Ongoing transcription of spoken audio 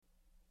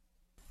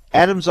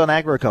Adams on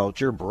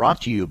Agriculture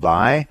brought to you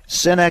by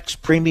Cenex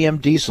Premium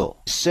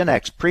Diesel.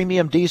 Cenex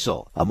Premium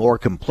Diesel, a more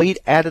complete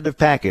additive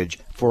package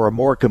for a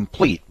more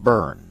complete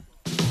burn.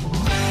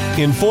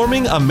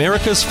 Informing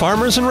America's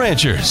farmers and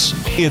ranchers,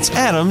 it's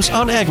Adams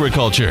on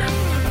Agriculture.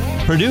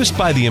 Produced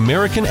by the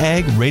American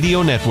Ag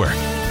Radio Network.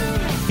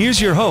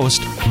 Here's your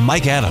host,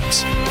 Mike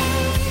Adams.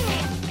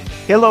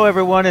 Hello,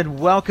 everyone, and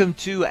welcome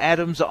to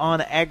Adams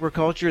on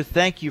Agriculture.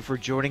 Thank you for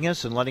joining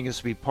us and letting us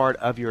be part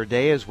of your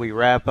day as we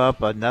wrap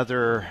up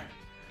another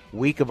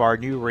week of our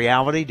new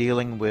reality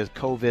dealing with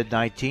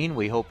COVID-19.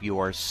 We hope you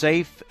are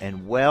safe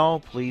and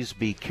well. Please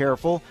be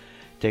careful.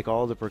 Take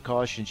all the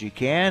precautions you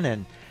can.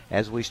 And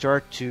as we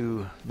start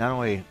to not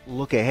only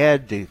look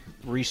ahead to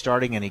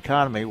restarting an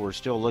economy, we're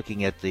still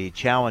looking at the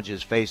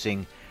challenges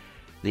facing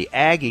the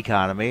ag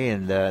economy,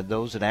 and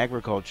those in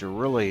agriculture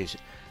really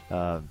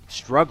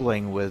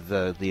struggling with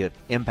the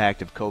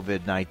impact of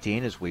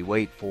COVID-19 as we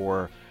wait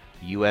for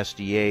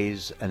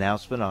USDA's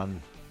announcement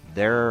on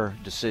their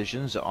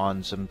decisions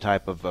on some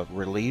type of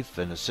relief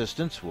and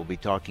assistance. We'll be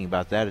talking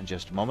about that in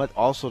just a moment.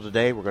 Also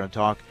today, we're going to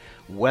talk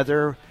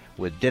weather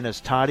with Dennis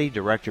Todey,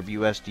 director of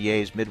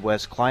USDA's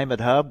Midwest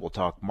Climate Hub. We'll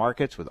talk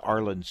markets with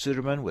Arlan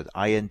Suderman with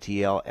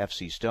INTL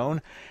FC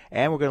Stone.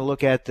 And we're going to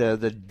look at the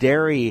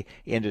dairy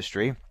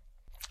industry.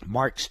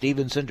 Mark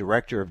Stephenson,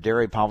 Director of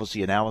Dairy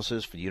Policy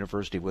Analysis for the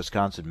University of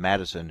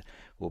Wisconsin-Madison,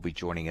 will be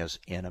joining us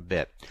in a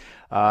bit.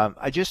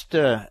 I just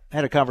had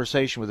a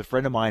conversation with a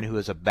friend of mine who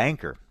is a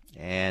banker,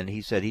 and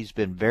he said he's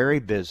been very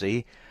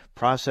busy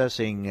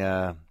processing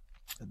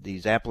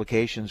these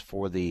applications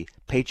for the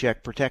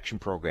Paycheck Protection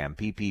Program,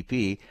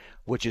 PPP,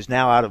 which is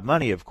now out of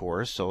money, of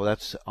course, so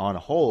that's on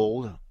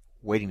hold,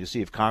 waiting to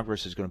see if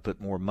Congress is going to put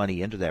more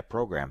money into that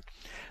program.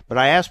 But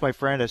I asked my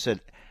friend, I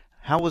said,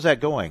 how was that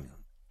going?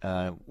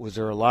 Was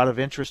there a lot of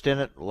interest in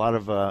it, a lot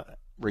of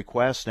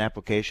requests and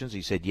applications?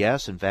 He said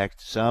yes. In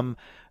fact, some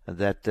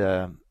that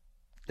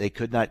they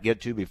could not get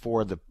to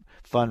before the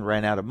fund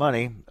ran out of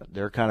money.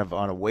 They're kind of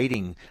on a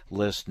waiting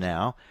list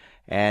now.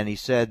 And he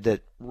said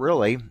that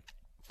really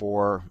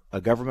for a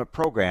government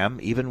program,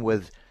 even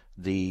with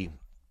the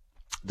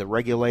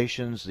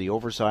regulations, the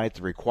oversight,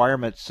 the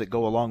requirements that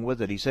go along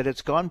with it, he said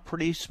it's gone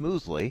pretty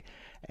smoothly.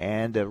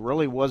 And it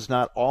really was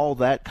not all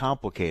that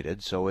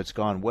complicated, so it's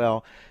gone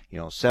well.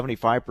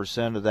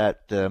 75% of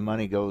that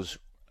money goes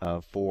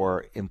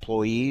for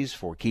employees,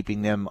 for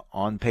keeping them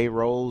on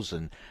payrolls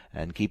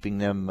and keeping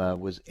them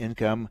with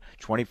income.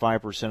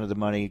 25% of the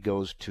money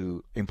goes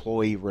to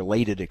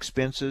employee-related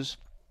expenses.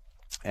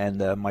 And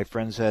my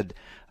friend said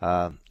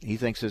he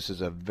thinks this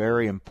is a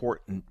very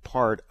important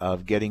part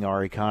of getting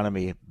our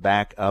economy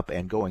back up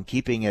and going,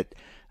 keeping it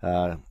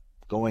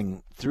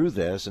going through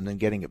this and then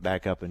getting it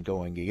back up and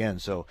going again.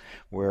 So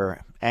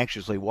we're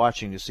anxiously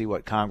watching to see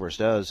what Congress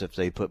does if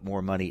they put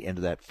more money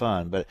into that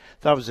fund. But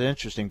I thought it was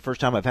interesting.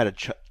 First time I've had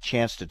a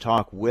chance to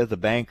talk with a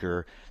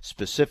banker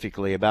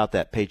specifically about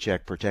that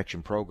Paycheck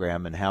Protection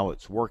Program and how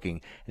it's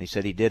working. And he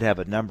said he did have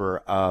a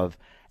number of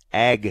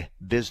ag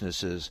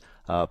businesses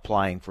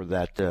applying for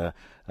that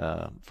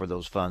for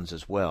those funds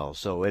as well.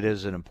 So it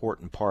is an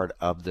important part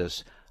of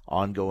this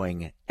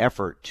ongoing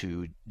effort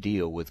to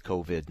deal with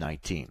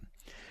COVID-19.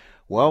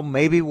 Well,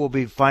 maybe we'll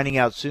be finding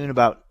out soon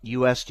about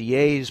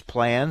USDA's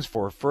plans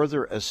for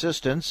further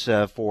assistance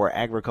for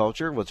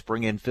agriculture. Let's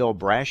bring in Phil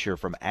Brasher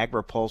from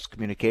AgriPulse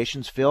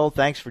Communications. Phil,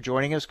 thanks for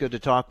joining us. Good to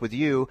talk with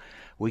you.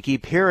 We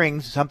keep hearing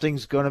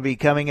something's going to be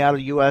coming out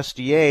of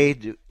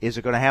USDA. Is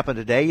it going to happen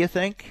today, you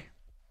think?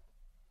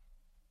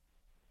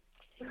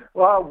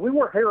 Well, we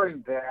were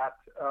hearing that,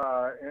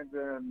 and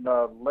then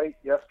late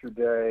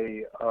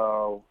yesterday,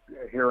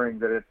 hearing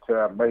that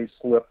it may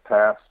slip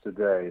past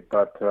today.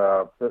 But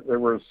there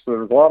was a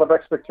lot of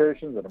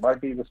expectations that it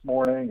might be this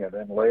morning, and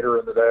then later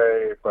in the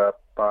day. But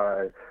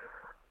by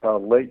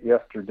late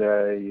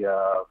yesterday,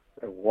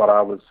 what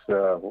I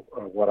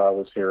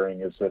was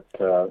hearing is that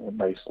it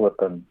may slip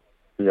and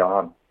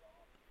beyond.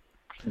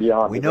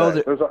 We know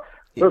that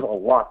there's a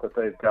lot that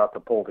they've got to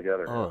pull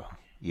together. Oh.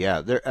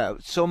 Yeah,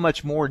 there's so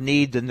much more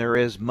need than there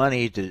is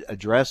money to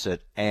address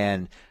it,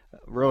 and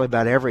really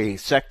about every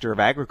sector of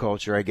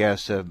agriculture, I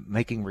guess,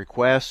 making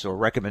requests or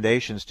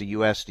recommendations to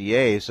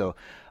USDA. So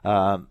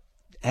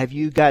have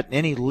you gotten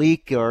any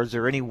leak, or is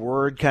there any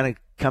word kind of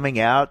coming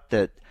out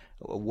that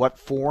what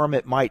form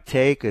it might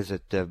take? Is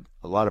it a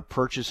lot of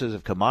purchases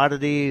of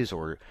commodities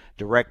or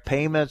direct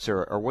payments,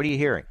 or what are you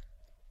hearing?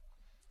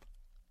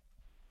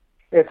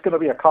 It's going to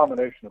be a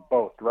combination of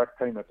both, direct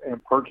payments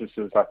and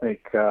purchases. I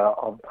think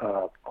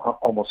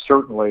almost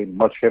certainly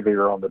much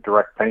heavier on the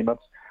direct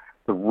payments.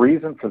 The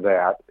reason for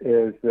that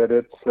is that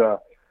it's,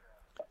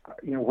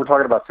 we're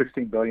talking about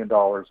 $16 billion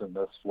in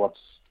this,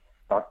 what's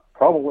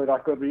probably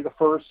not going to be the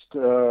first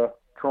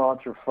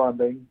tranche of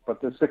funding,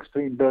 but the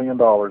 $16 billion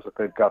that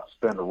they've got to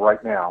spend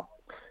right now.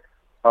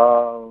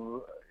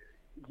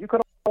 You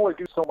can only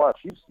do so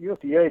much.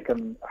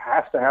 USDA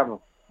has to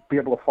be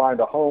able to find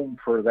a home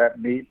for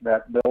that meat,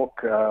 that milk,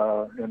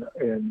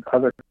 and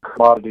other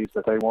commodities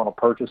that they want to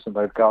purchase, and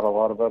they've got a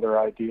lot of other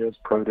ideas,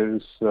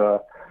 produce,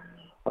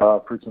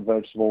 fruits and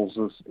vegetables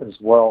as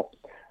well.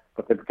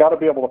 But they've got to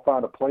be able to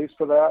find a place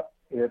for that.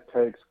 It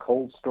takes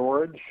cold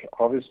storage,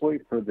 obviously,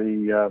 for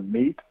the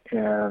meat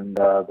and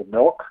the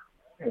milk,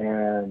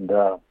 and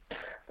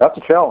that's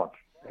a challenge.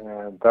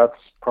 And that's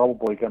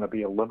probably going to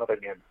be a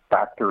limiting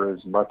factor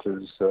as much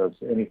as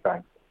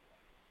anything.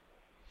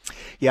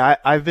 Yeah,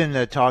 I've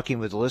been talking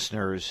with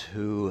listeners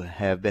who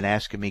have been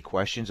asking me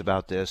questions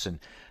about this, and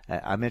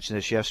I mentioned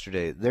this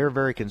yesterday. They're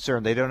very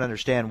concerned. They don't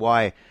understand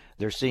why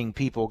they're seeing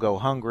people go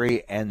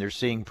hungry and they're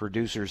seeing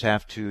producers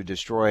have to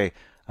destroy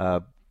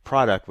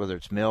product, whether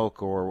it's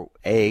milk or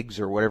eggs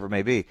or whatever it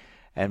may be.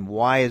 And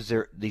why is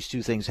there these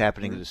two things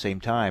happening at the same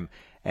time?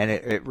 And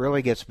it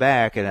really gets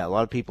back, and a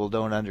lot of people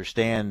don't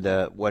understand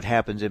what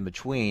happens in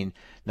between.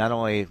 Not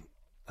only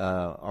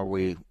are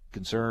we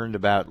concerned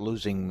about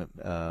losing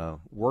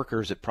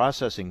workers at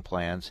processing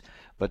plants,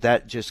 but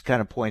that just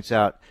kind of points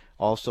out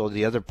also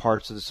the other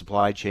parts of the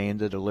supply chain,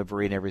 the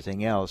delivery and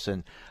everything else.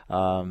 And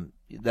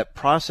that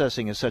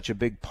processing is such a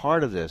big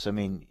part of this. I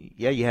mean,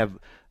 yeah, you have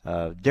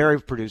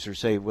dairy producers,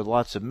 say, with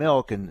lots of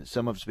milk and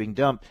some of it's being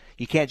dumped.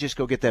 You can't just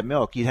go get that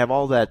milk. You have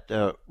all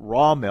that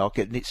raw milk.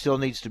 It still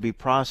needs to be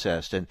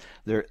processed. And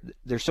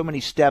there's so many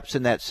steps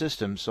in that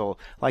system. So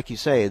like you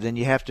say, then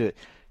you have to,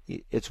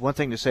 it's one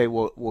thing to say,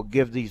 well, we'll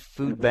give these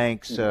food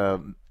banks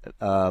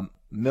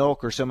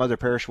milk or some other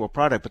perishable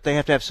product, but they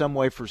have to have some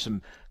way for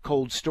some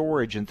cold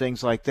storage and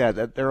things like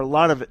that. There are a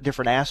lot of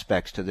different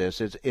aspects to this.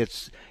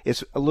 It's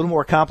a little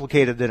more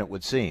complicated than it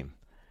would seem.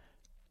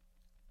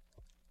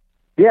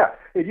 Yeah,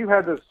 if you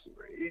had this,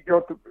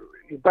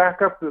 you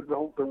back up the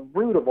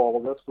root of all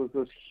of this was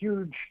this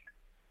huge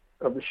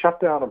the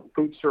shutdown of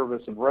food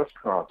service and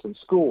restaurants and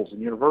schools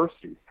and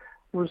universities.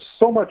 There was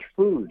so much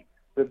food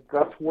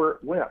that's where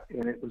it went,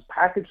 and it was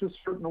packaged a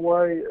certain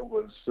way, it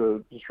was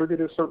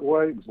distributed a certain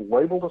way, it was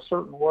labeled a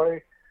certain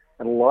way,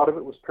 and a lot of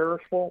it was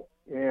perishable,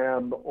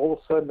 and all of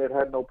a sudden it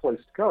had no place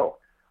to go.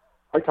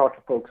 I talked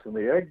to folks in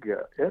the egg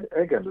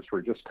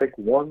industry. Just take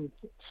one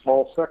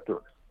small sector.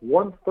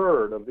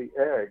 1/3 of the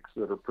eggs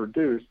that are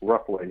produced,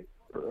 roughly,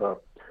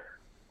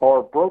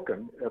 are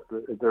broken.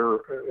 They're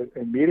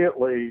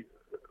immediately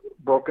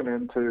broken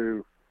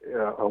into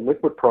a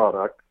liquid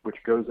product, which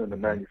goes into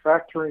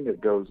manufacturing.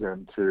 It goes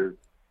into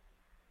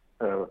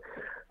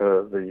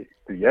the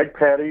egg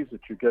patties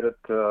that you get at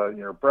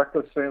your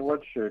breakfast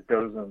sandwich. It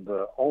goes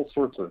into all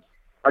sorts of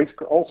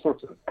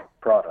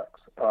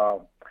products.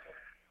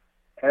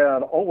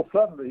 And all of a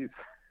sudden, these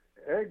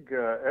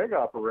egg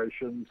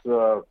operations,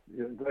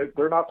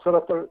 they're not set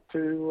up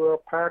to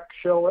pack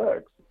shell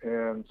eggs.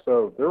 And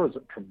so there was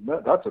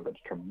that's a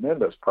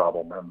tremendous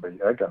problem in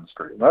the egg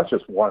industry. And that's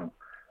just one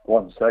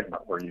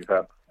segment where you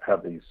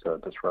have these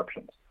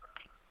disruptions.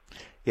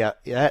 Yeah,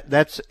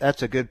 that's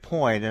a good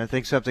point, and I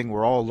think something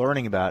we're all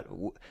learning about.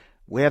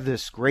 We have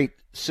this great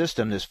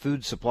system, this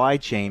food supply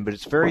chain, but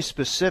it's very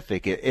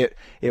specific. It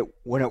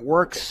when it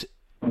works,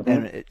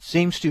 and it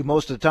seems to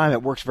most of the time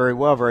it works very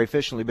well, very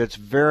efficiently, but it's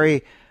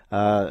very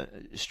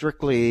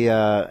strictly,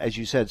 as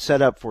you said,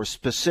 set up for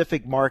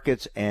specific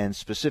markets and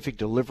specific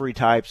delivery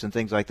types and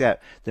things like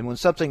that. Then when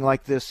something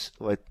like this,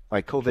 like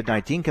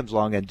COVID-19 comes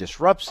along and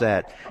disrupts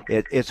that,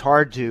 it's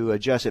hard to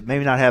adjust. It may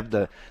not have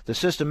the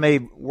system may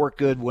work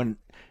good when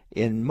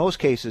in most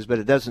cases, but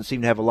it doesn't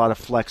seem to have a lot of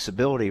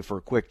flexibility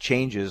for quick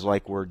changes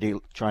like we're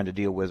trying to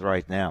deal with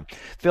right now.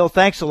 Phil,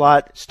 thanks a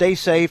lot. Stay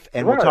safe,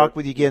 and we'll talk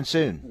with you again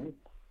soon.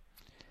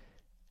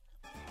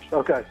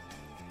 Okay.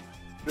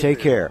 Take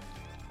care.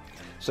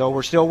 So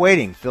we're still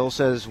waiting. Phil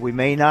says we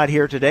may not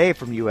hear today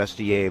from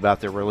USDA about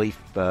their relief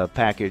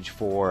package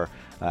for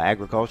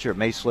agriculture. It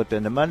may slip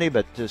into Monday,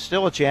 but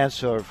still a chance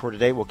for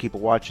today. We'll keep a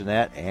watch on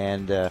that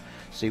and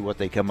see what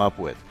they come up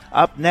with.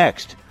 Up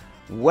next,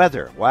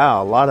 weather.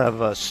 Wow, a lot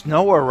of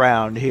snow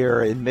around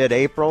here in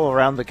mid-April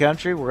around the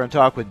country. We're going to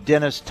talk with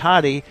Dennis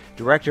Todey,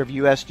 director of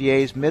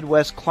USDA's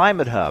Midwest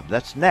Climate Hub.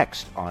 That's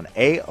next on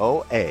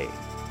AOA.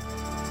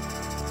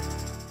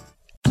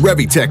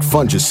 Revitec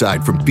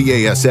fungicide from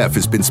BASF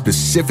has been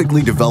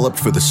specifically developed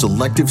for the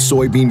selective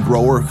soybean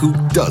grower who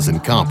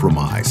doesn't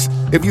compromise.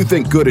 If you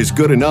think good is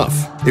good enough,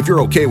 if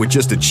you're okay with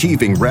just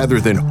achieving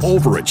rather than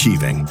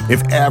overachieving,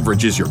 if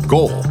average is your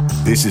goal,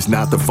 this is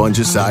not the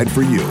fungicide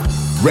for you.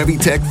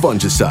 Revitec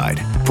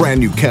fungicide. Brand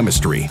new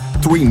chemistry.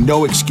 3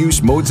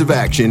 no-excuse modes of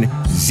action.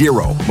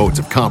 0 modes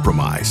of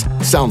compromise.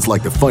 Sounds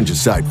like the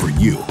fungicide for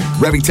you.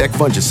 Revitec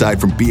fungicide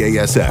from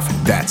BASF.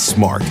 That's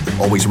smart.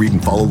 Always read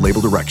and follow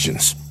label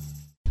directions.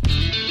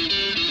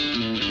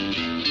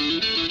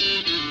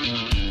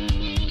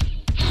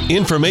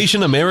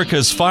 Information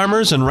America's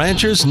farmers and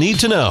ranchers need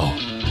to know.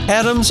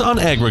 Adams on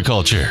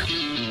Agriculture.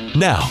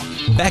 Now,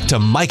 back to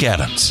Mike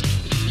Adams.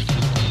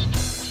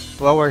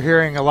 Well, we're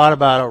hearing a lot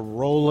about a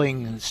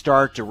rolling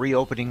start to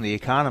reopening the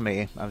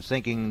economy. I was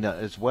thinking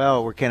as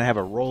well, we're going to have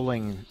a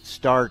rolling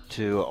start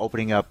to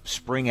opening up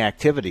spring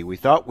activity. We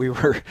thought we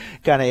were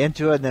kind of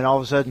into it, and then all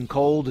of a sudden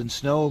cold and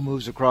snow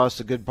moves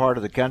across a good part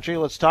of the country.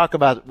 Let's talk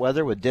about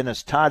weather with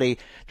Dennis Todey,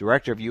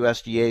 director of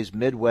USDA's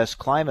Midwest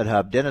Climate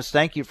Hub. Dennis,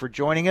 thank you for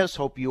joining us.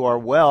 Hope you are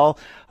well.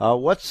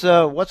 What's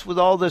with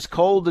all this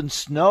cold and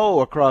snow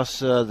across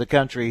the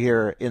country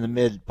here in the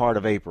mid part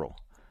of April?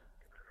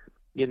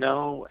 You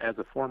know, as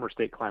a former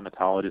state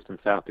climatologist in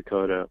South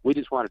Dakota, we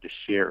just wanted to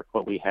share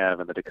what we have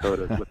in the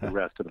Dakotas with the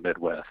rest of the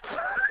Midwest.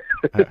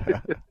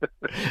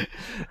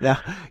 Now,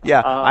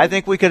 yeah, I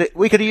think we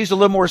could use a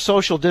little more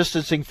social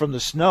distancing from the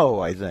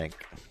snow, I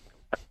think.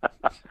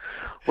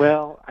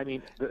 Well, I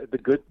mean,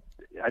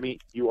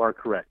 you are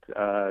correct.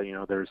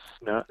 There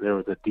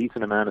was a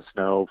decent amount of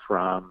snow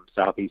from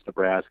southeast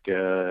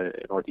Nebraska,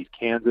 northeast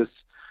Kansas,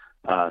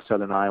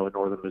 southern Iowa,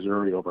 northern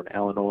Missouri, over in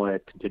Illinois,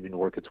 continuing to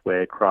work its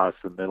way across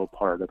the middle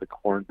part of the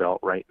Corn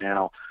Belt right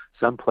now.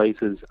 Some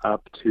places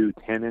up to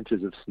 10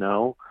 inches of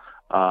snow.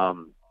 The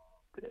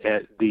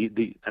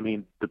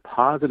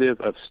positive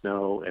of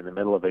snow in the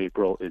middle of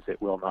April is it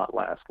will not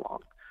last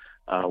long.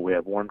 We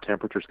have warm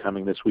temperatures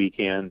coming this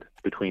weekend.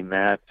 Between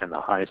that and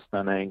the high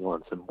sun angle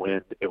and some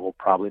wind, it will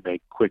probably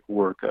make quick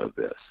work of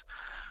this.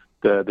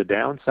 The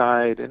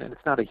downside, and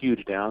it's not a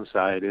huge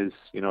downside, is,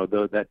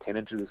 though that 10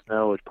 inches of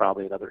snow is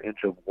probably another inch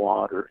of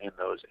water in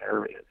those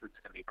areas it's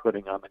going to be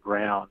putting on the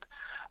ground.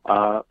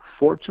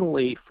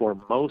 Fortunately, for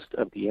most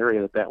of the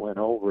area that went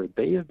over,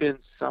 they have been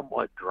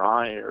somewhat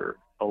drier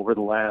over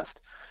the last,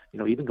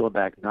 even going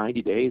back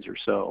 90 days or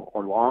so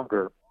or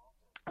longer.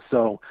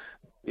 So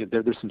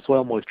there's some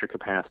soil moisture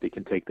capacity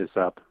can take this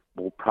up.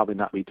 Will probably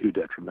not be too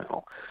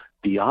detrimental.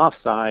 The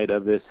offside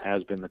of this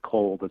has been the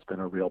cold. That's been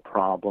a real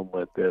problem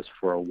with this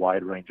for a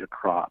wide range of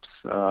crops.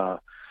 That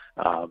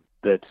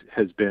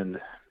has been,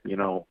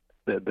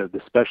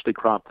 the specialty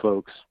crop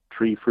folks,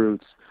 tree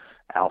fruits,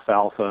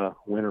 alfalfa,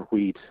 winter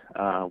wheat.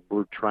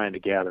 We're trying to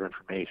gather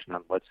information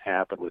on what's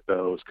happened with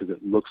those, because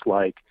it looks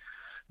like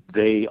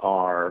they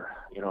are,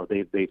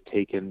 they've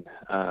taken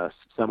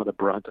some of the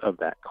brunt of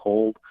that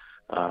cold.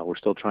 We're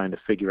still trying to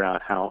figure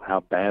out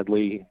how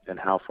badly and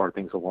how far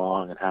things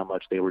along and how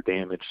much they were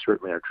damaged.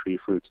 Certainly our tree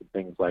fruits and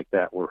things like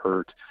that were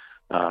hurt.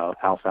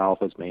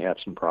 Alfalfas may have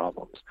some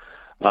problems.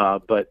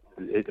 But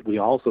we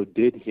also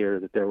did hear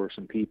that there were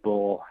some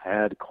people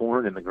had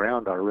corn in the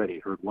ground already.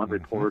 Heard one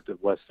report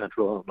of West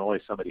Central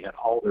Illinois, somebody had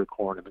all their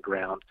corn in the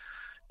ground.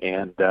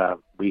 And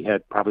we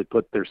had probably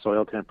put their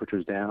soil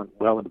temperatures down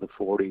well into the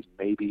 40s,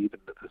 maybe even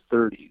the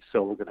 30s.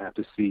 So we're going to have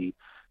to see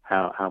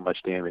how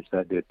much damage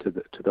that did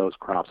to those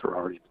crops that are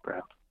already in the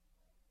ground.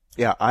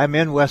 Yeah, I'm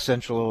in West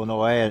Central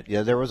Illinois,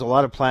 and there was a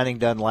lot of planting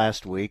done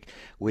last week.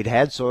 We'd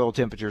had soil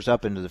temperatures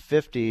up into the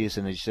 50s,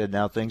 and they said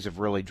now things have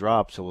really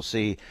dropped, so we'll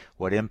see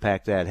what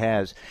impact that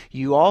has.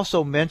 You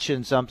also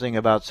mentioned something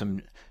about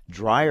some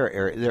drier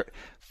areas.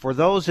 For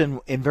those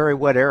in very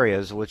wet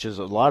areas, which is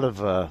a lot of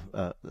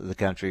the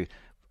country,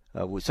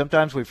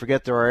 sometimes we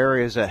forget there are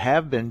areas that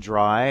have been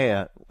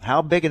dry.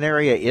 How big an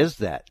area is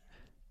that?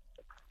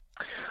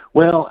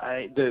 Well,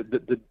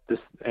 the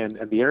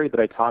area that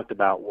I talked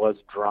about was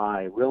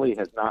dry. Really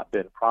has not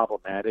been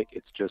problematic.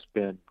 It's just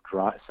been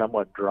dry,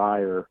 somewhat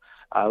drier.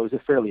 It was a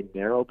fairly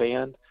narrow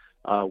band.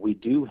 We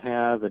do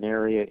have an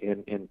area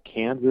in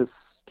Kansas,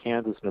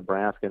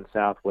 Nebraska, and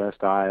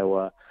southwest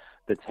Iowa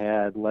that's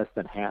had less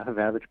than half of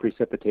average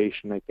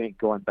precipitation, I think,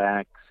 going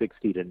back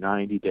 60 to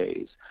 90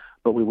 days.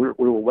 But we were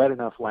wet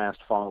enough last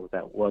fall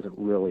that wasn't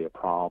really a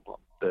problem.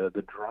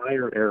 The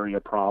drier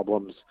area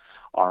problems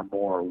are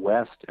more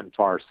west and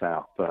far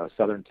south.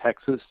 Southern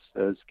Texas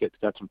has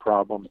got some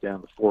problems down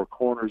the Four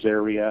Corners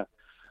area,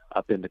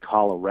 up into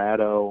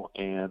Colorado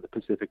and the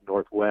Pacific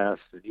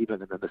Northwest, and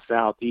even in the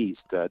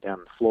southeast, down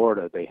in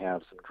Florida, they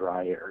have some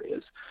dry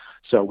areas.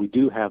 So we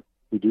do have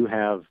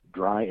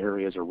dry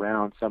areas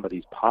around some of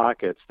these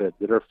pockets that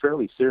are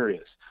fairly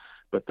serious.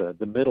 But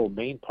the middle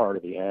main part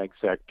of the ag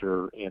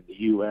sector in the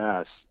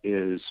U.S.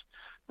 is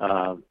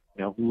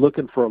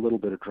looking for a little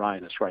bit of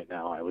dryness right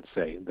now, I would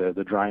say.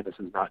 The dryness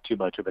is not too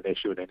much of an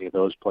issue in any of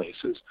those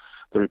places.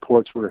 The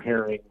reports we're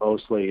hearing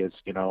mostly is,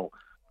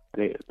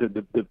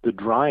 the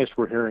driest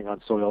we're hearing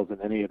on soils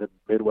in any of the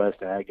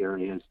Midwest ag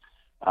areas,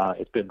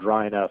 it's been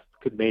dry enough,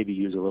 could maybe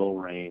use a little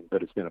rain,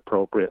 but it's been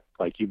appropriate,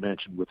 like you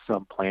mentioned, with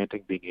some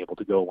planting being able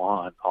to go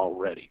on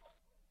already.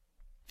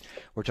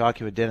 We're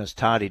talking with Dennis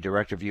Todey,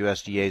 director of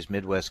USDA's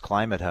Midwest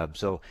Climate Hub.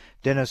 So,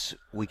 Dennis,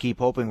 we keep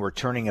hoping we're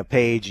turning a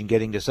page and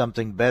getting to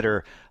something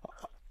better.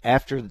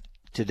 After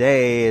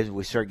today, as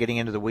we start getting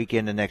into the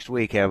weekend and next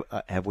week,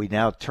 have we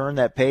now turned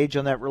that page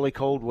on that really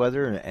cold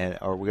weather, and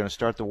are we going to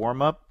start the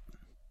warm-up?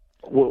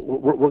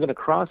 We're going to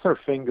cross our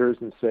fingers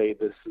and say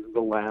this is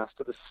the last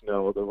of the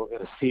snow that we're going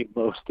to see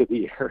most of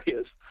the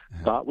areas.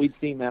 Thought we'd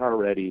seen that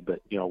already,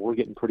 but, we're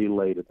getting pretty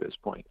late at this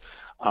point.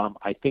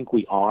 I think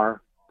we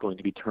are going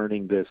to be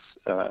turning this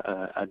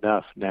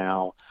enough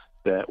now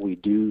that we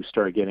do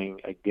start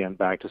getting, again,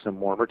 back to some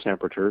warmer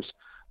temperatures.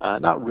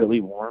 Not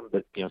really warm,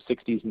 but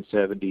 60s and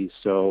 70s,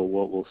 so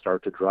we'll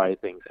start to dry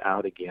things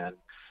out again.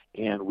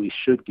 And we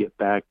should get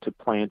back to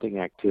planting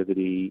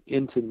activity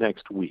into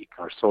next week.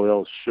 Our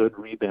soils should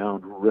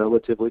rebound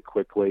relatively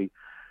quickly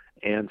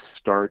and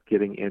start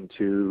getting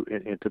into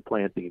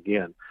planting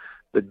again.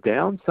 The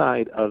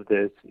downside of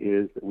this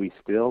is that we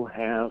still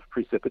have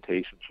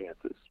precipitation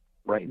chances.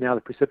 Right now,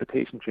 the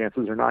precipitation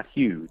chances are not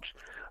huge,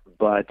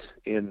 but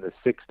in the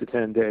 6 to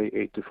 10 day,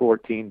 8 to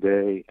 14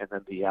 day, and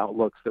then the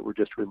outlooks that were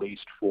just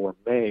released for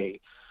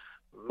May,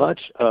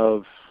 much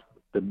of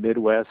the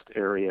Midwest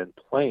area and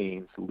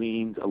plains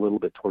leans a little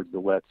bit towards the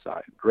wet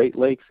side. Great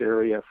Lakes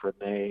area for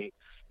May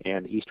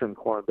and Eastern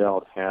Corn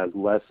Belt has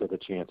less of a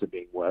chance of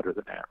being wetter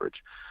than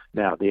average.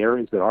 Now, the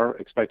areas that are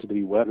expected to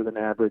be wetter than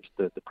average,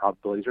 the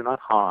probabilities are not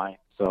high,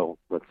 so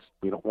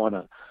we don't want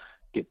to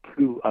get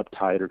too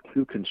uptight or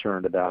too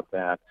concerned about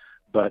that,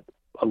 but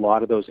a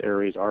lot of those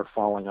areas are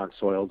falling on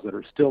soils that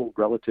are still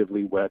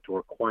relatively wet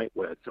or quite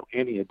wet, so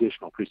any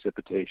additional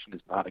precipitation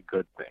is not a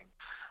good thing.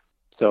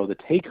 So the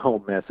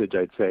take-home message,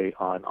 I'd say,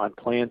 on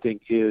planting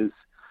is,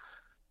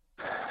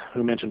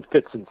 we mentioned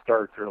fits and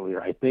starts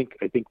earlier. I think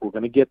we're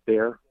going to get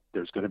there.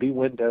 There's going to be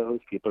windows.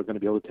 People are going to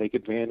be able to take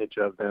advantage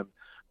of them,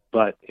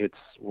 but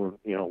we're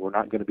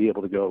not going to be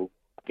able to go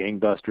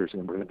gangbusters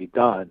and we're going to be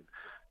done.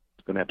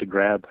 It's going to have to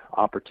grab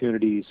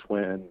opportunities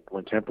when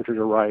temperatures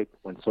are right,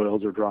 when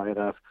soils are dry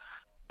enough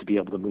to be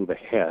able to move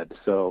ahead.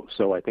 So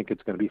I think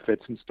it's going to be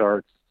fits and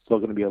starts. Still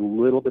going to be a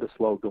little bit of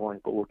slow going,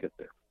 but we'll get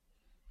there.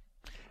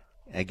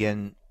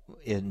 Again,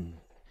 in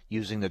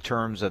using the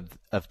terms of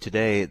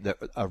today,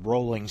 a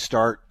rolling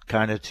start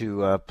kind of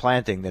to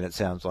planting, then it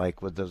sounds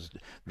like, with those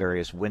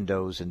various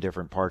windows in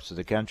different parts of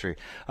the country.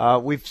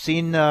 We've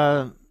seen,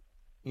 our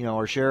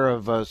share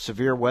of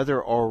severe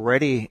weather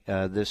already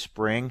this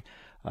spring.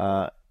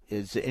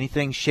 Is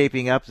anything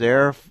shaping up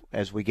there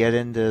as we get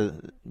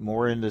into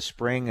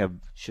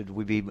spring? Should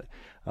we be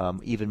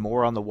even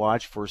more on the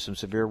watch for some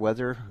severe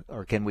weather,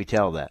 or can we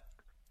tell that?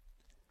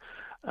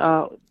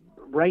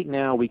 Right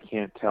now, we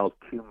can't tell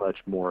too much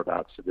more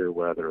about severe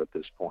weather at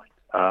this point.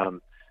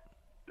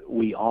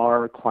 We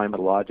are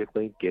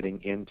climatologically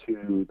getting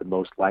into the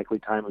most likely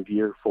time of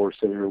year for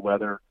severe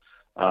weather.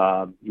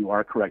 You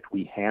are correct.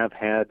 We have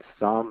had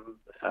some,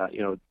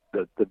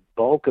 the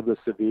bulk of the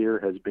severe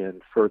has been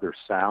further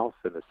south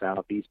in the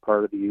southeast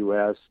part of the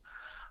U.S.,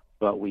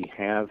 but we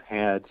have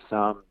had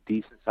some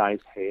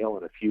decent-sized hail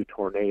and a few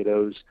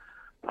tornadoes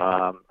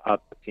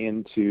up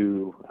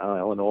into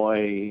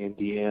Illinois,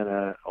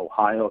 Indiana,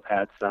 Ohio have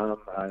had some.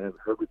 I've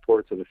heard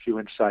reports of a few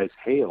inch-sized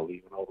hail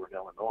even over in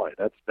Illinois.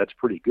 That's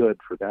pretty good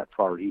for that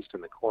far east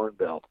in the Corn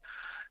Belt.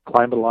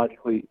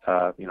 Climatologically,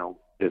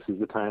 this is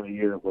the time of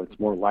year where it's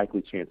more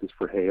likely chances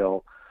for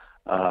hail,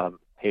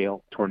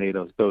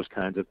 tornadoes, those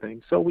kinds of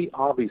things. So we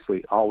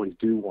obviously always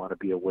do want to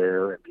be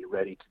aware and be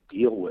ready to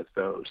deal with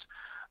those.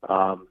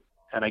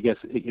 And I guess,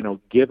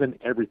 given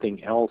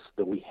everything else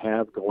that we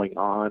have going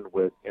on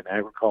in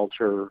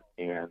agriculture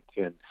and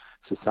in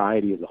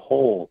society as a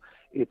whole,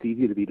 it's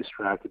easy to be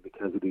distracted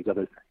because of these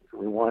other things.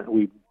 We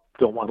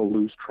don't want to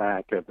lose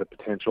track of the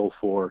potential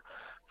for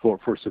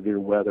severe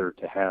weather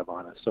to have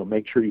on us. So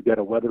make sure you've got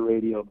a weather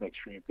radio, make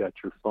sure you've got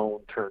your phone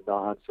turned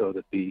on so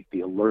that the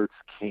alerts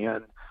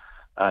can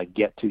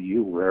get to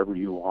you wherever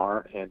you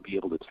are and be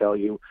able to tell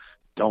you.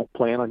 Don't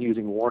plan on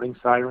using warning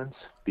sirens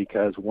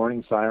because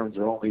warning sirens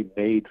are only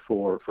made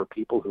for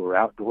people who are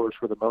outdoors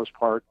for the most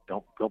part.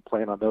 Don't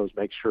plan on those.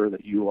 Make sure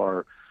that you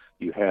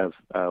have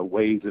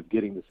ways of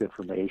getting this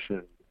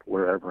information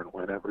wherever and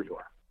whenever you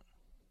are.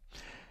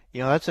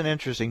 That's an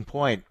interesting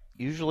point.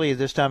 Usually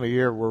this time of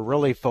year we're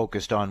really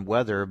focused on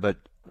weather, but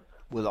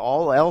with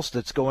all else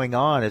that's going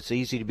on, it's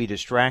easy to be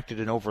distracted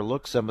and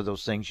overlook some of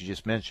those things you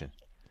just mentioned.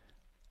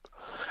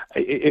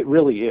 It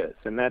really is,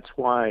 and that's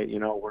why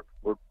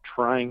we're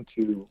trying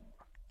to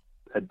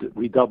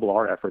redouble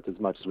our efforts as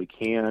much as we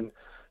can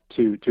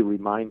to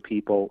remind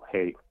people,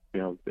 hey,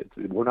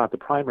 we're not the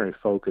primary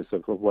focus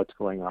of what's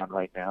going on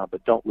right now,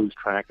 but don't lose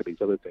track of these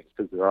other things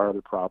because there are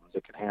other problems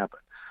that can happen.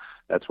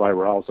 That's why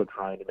we're also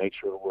trying to make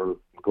sure we're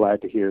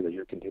glad to hear that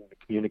you're continuing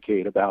to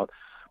communicate about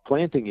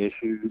planting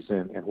issues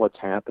and what's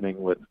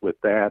happening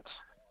with that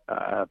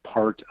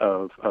part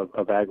of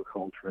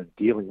agriculture and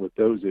dealing with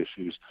those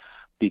issues.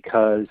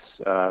 Because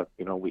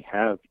we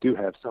do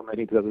have so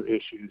many other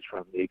issues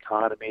from the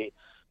economy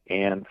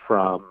and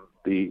from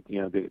the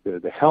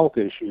health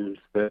issues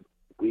that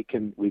we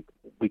can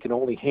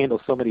only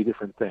handle so many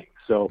different things.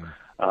 So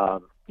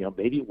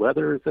maybe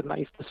weather is a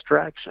nice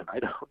distraction. I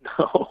don't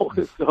know.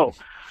 So,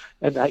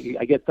 and I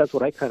guess that's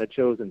what I kind of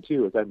chosen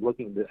too. As I'm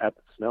looking at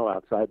the snow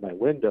outside my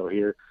window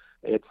here,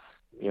 it's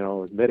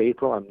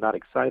mid-April. I'm not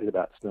excited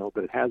about snow,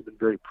 but it has been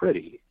very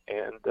pretty,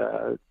 and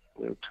to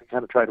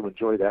kind of try to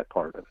enjoy that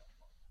part of it.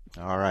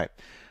 All right.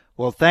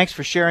 Well, thanks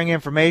for sharing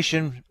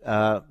information.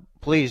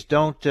 Please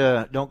don't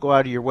go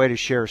out of your way to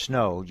share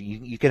snow.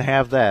 You can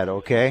have that,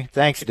 okay?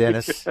 Thanks,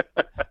 Dennis.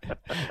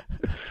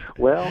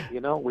 Well,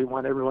 we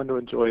want everyone to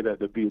enjoy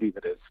the beauty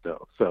that is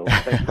snow. So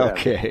thanks for having me.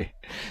 Okay.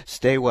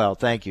 Stay well.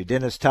 Thank you.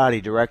 Dennis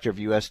Todey, Director of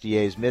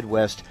USDA's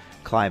Midwest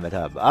Climate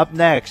Hub. Up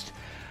next,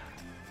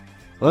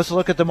 let's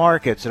look at the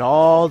markets and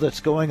all that's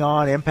going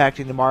on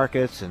impacting the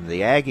markets and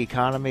the ag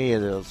economy.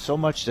 There's so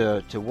much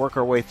to work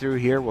our way through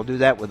here. We'll do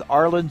that with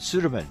Arlan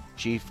Suderman,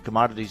 Chief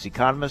Commodities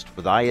Economist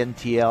with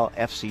INTL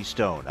FC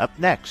Stone. Up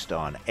next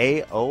on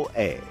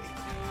AOA.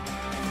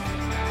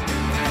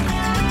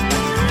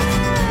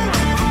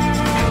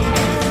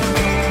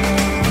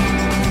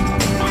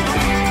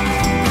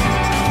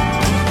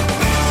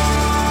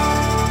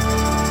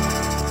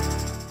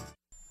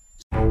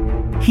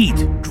 Heat,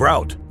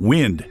 drought,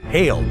 wind,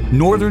 hail,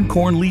 northern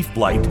corn leaf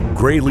blight,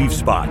 gray leaf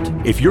spot.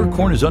 If your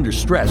corn is under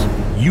stress,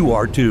 you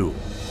are too.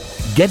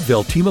 Get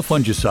Veltima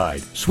fungicide,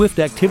 swift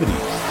activity,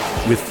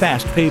 with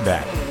fast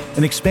payback,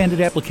 an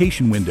expanded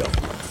application window.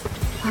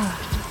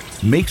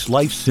 Makes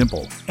life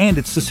simple, and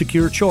it's the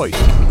secure choice.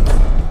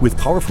 With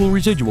powerful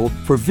residual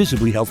for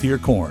visibly healthier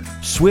corn.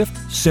 Swift,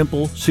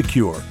 simple,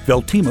 secure.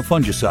 Veltima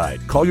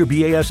fungicide. Call your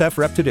BASF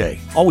rep today.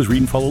 Always read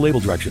and follow label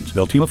directions.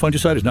 Veltima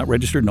fungicide is not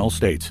registered in all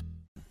states.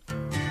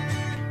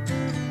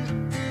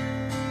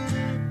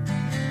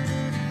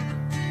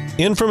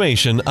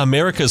 Information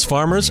America's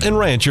farmers and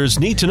ranchers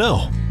need to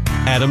know.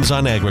 Adams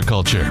on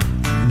Agriculture.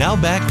 Now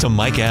back to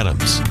Mike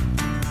Adams.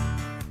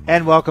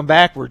 And welcome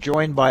back. We're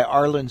joined by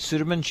Arlan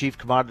Suderman, Chief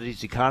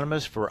Commodities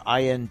Economist for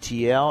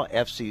INTL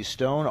FC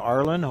Stone.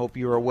 Arlan, hope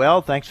you are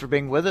well. Thanks for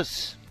being with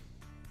us.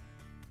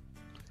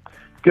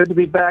 Good to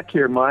be back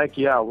here, Mike.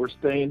 Yeah, we're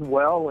staying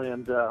well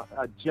and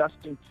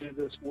adjusting to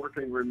this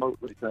working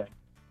remotely thing.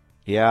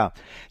 Yeah.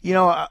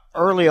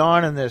 Early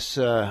on in this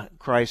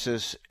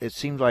crisis, it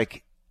seemed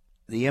like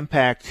the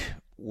impact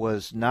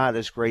was not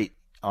as great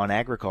on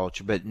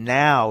agriculture, but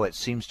now it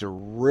seems to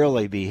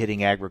really be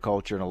hitting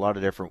agriculture in a lot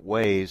of different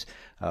ways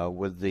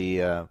with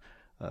the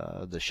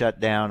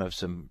shutdown of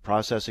some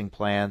processing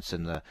plants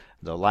and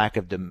the lack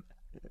of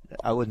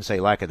I wouldn't say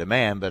lack of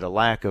demand, but a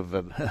lack of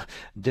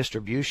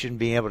distribution,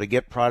 being able to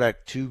get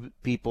product to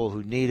people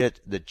who need it,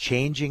 the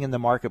changing in the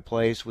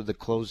marketplace with the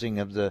closing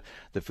of the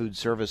food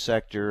service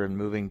sector and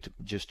moving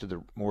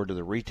more to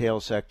the retail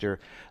sector,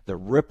 the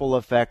ripple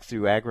effect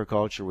through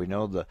agriculture. We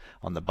know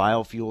on the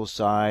biofuel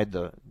side,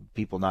 the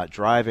people not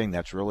driving,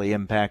 that's really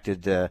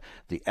impacted the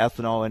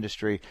ethanol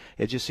industry.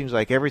 It just seems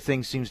like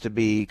everything seems to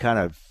be kind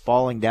of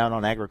falling down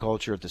on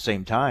agriculture at the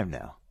same time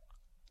now.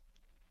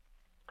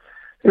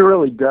 It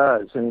really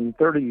does. And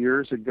 30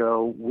 years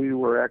ago, we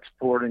were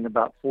exporting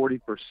about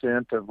 40%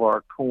 of our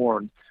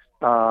corn.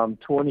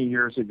 20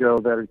 years ago,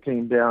 that it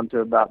came down to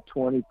about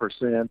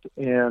 20%.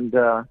 And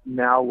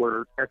now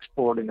we're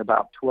exporting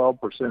about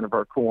 12% of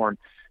our corn.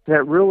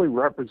 That really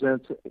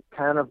represents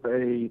kind of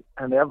an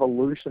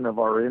evolution of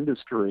our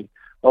industry.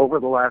 Over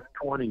the last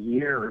 20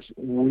 years,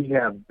 we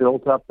have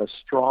built up a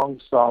strong,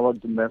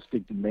 solid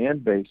domestic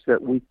demand base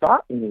that we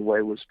thought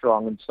anyway was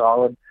strong and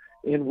solid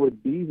and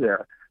would be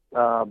there.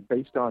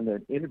 Based on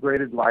an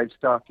integrated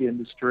livestock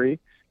industry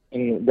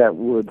and that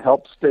would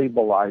help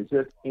stabilize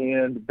it,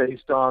 and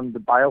based on the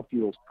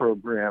biofuels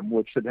program,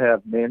 which should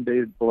have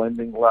mandated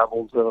blending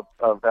levels of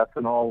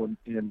ethanol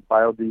and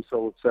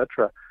biodiesel, et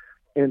cetera.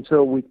 And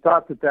so we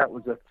thought that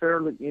was a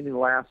fairly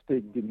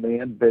inelastic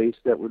demand base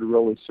that would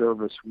really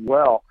serve us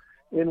well.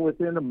 And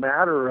within a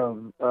matter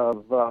of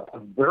a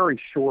very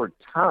short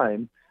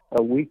time,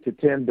 a week to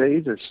 10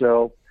 days or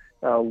so,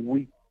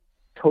 we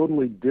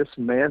totally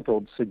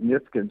dismantled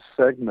significant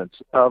segments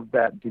of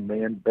that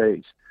demand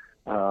base,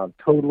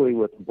 totally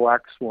with a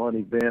black swan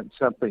event,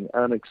 something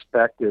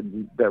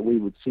unexpected that we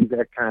would see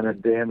that kind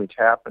of damage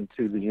happen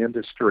to the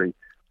industry.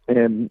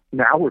 And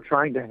now we're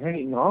trying to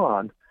hang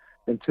on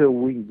until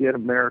we can get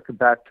America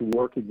back to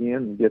work again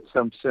and get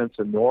some sense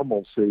of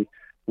normalcy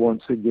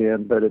once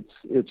again. But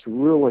it's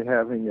really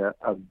having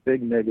a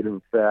big negative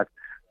effect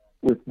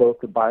with both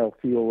the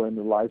biofuel and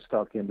the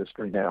livestock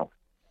industry now.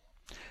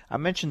 I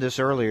mentioned this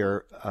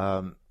earlier.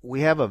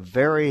 We have a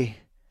very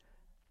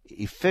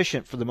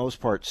efficient, for the most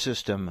part,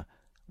 system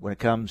when it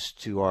comes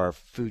to our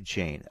food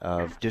chain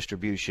of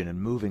distribution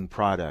and moving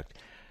product.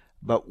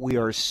 But we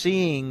are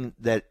seeing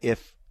that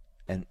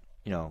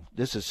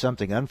this is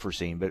something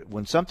unforeseen, but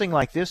when something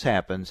like this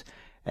happens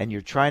and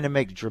you're trying to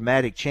make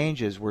dramatic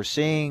changes, we're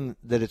seeing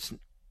that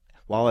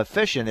while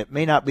efficient, it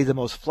may not be the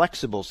most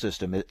flexible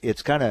system.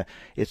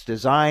 It's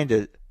designed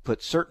to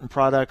put certain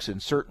products in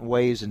certain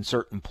ways in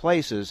certain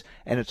places,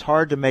 and it's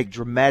hard to make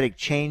dramatic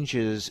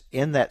changes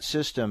in that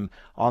system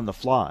on the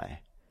fly.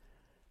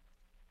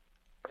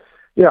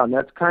 Yeah, and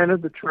that's kind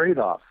of the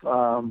trade-off.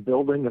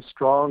 Building a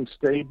strong,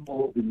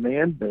 stable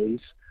demand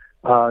base,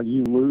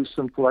 you lose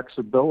some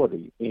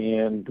flexibility,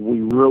 and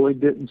we really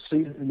didn't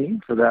see the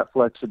need for that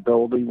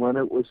flexibility when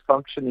it was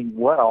functioning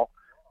well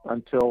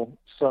until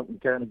something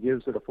kind of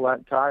gives it a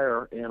flat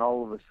tire, and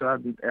all of a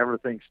sudden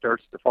everything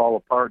starts to fall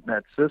apart in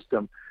that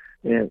system.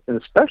 And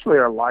especially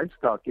our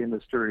livestock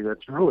industry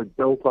that's really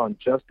built on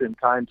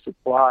just-in-time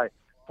supply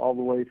all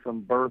the way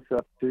from birth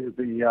up to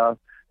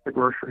the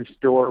grocery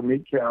store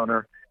meat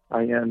counter,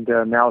 and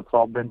now it's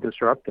all been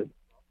disrupted.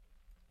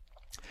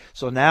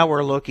 So now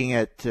we're looking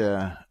at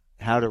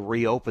how to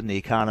reopen the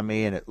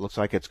economy, and it looks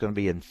like it's going to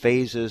be in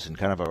phases and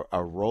kind of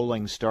a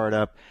rolling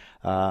startup.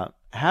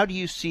 How do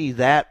you see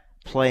that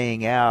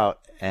playing out,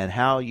 and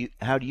how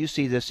do you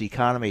see this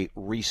economy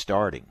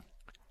restarting?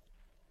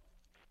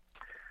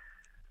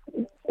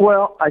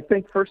 Well, I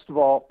think, first of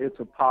all, it's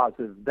a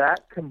positive.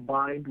 That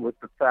combined with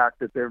the fact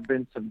that there have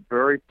been some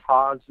very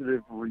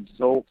positive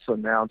results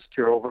announced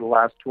here over the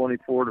last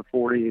 24 to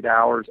 48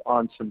 hours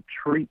on some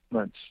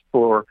treatments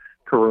for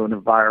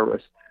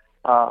coronavirus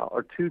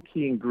are two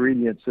key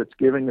ingredients that's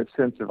giving a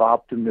sense of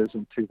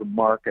optimism to the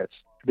markets.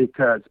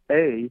 Because,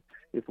 A,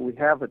 if we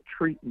have a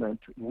treatment,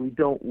 we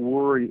don't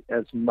worry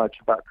as much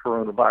about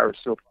coronavirus.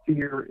 So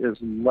fear is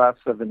less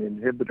of an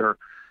inhibitor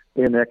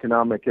in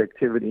economic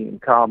activity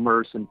and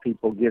commerce and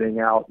people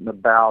getting out and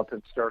about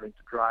and starting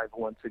to drive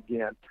once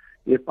again.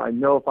 If I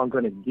know if I'm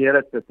going to get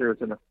it, that there's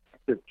an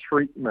effective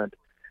treatment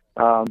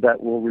that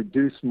will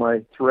reduce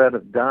my threat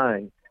of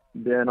dying,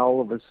 then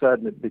all of a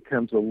sudden it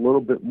becomes a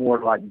little bit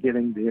more like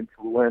getting the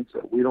influenza.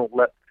 We don't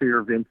let fear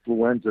of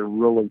influenza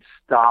really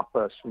stop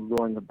us from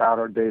going about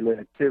our daily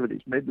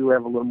activities. Maybe we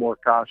have a little more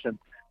caution,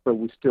 but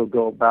we still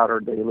go about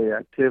our daily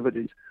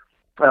activities.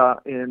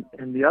 And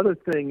the other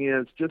thing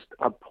is just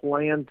a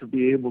plan to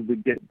be able to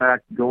get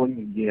back going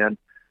again.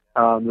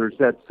 There's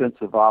that sense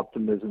of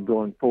optimism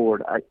going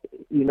forward.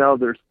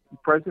 The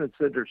president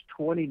said there's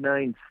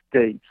 29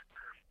 states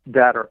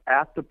that are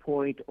at the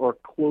point or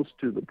close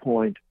to the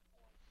point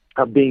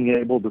of being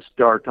able to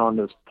start on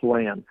this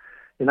plan.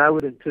 And I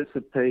would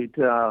anticipate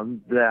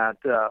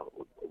that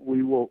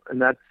we will,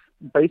 and that's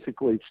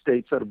basically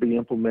states that will be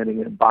implementing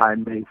it by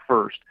May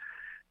 1st.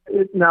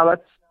 Now,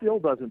 that still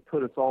doesn't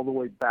put us all the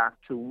way back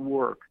to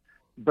work,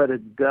 but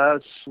it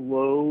does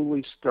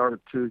slowly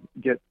start to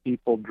get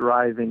people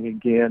driving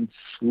again,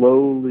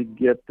 slowly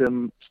get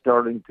them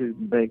starting to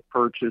make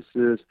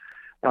purchases.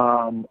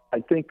 I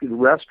think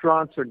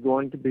restaurants are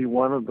going to be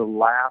one of the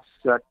last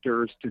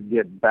sectors to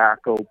get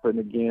back open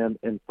again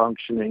and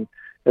functioning,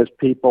 as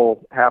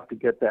people have to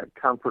get that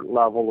comfort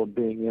level of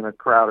being in a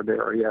crowded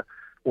area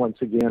once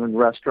again, and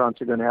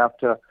restaurants are going to have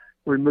to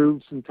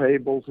remove some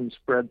tables and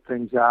spread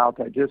things out.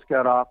 I just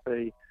got off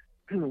a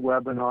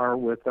webinar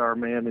with our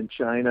man in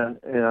China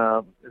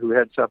who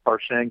heads up our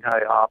Shanghai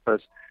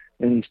office,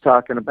 and he's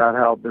talking about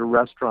how the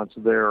restaurants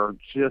there are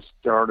just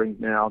starting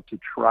now to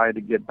try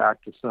to get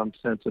back to some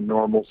sense of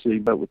normalcy,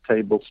 but with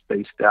tables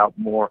spaced out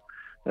more,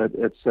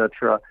 et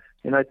cetera.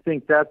 And I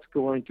think that's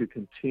going to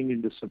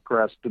continue to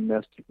suppress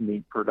domestic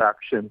meat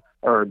production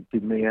or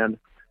demand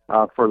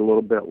for a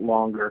little bit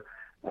longer.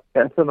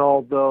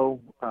 Ethanol, though,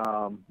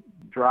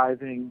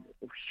 driving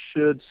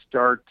should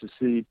start to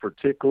see,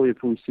 particularly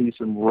if we see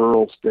some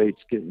rural states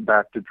getting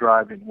back to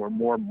driving where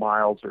more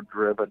miles are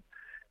driven,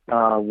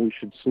 we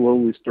should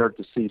slowly start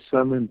to see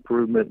some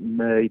improvement in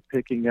May,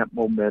 picking up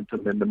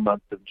momentum in the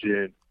month of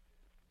June.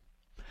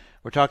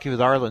 We're talking with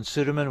Arlan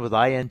Suderman with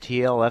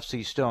INTL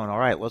FC Stone. All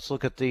right, let's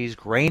look at these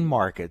grain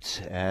markets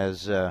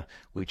as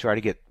we try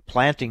to get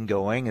planting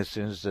going as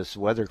soon as this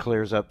weather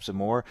clears up some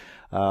more.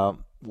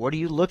 What are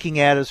you looking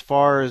at as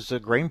far as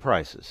grain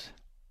prices?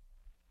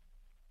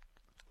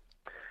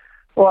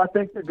 Well, I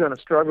think they're going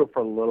to struggle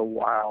for a little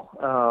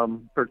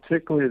while,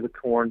 particularly the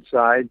corn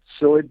side.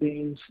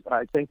 Soybeans,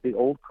 I think the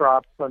old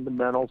crop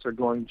fundamentals are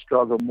going to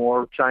struggle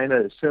more. China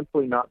is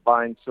simply not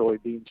buying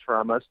soybeans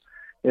from us,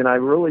 and I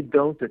really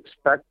don't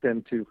expect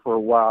them to for a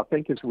while. I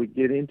think as we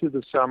get into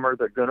the summer,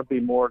 they're going to be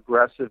more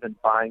aggressive in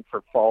buying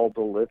for fall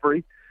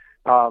delivery.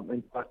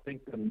 And I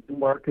think the new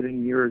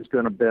marketing year is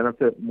going to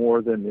benefit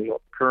more than the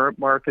current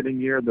marketing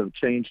year. The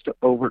change to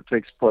over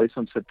takes place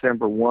on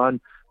September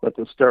 1, but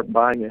they'll start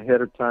buying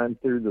ahead of time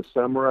through the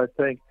summer, I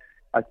think.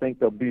 I think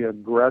they'll be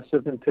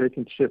aggressive in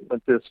taking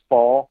shipment this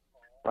fall,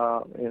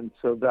 and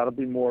so that'll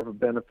be more of a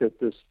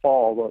benefit this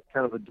fall, but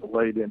kind of a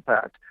delayed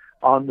impact.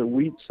 On the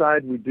wheat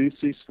side, we do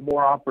see some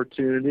more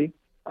opportunity.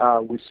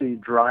 We see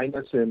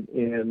dryness in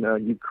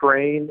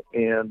Ukraine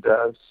and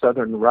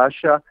southern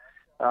Russia.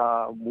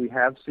 We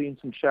have seen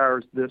some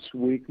showers this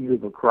week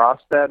move across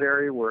that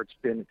area where it's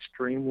been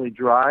extremely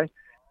dry,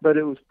 but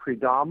it was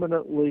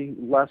predominantly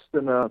less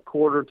than a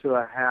quarter to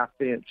a half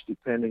inch,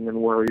 depending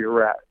on where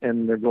you're at.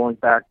 And they're going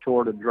back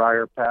toward a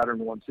drier pattern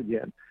once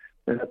again.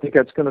 And I think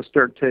that's going to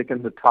start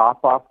taking the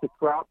top off the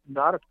crop.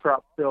 Not a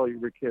crop failure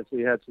because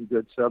we had some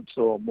good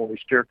subsoil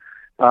moisture,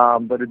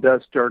 but it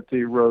does start to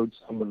erode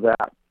some of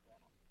that.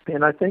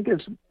 And I think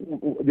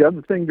the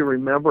other thing to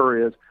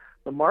remember is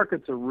the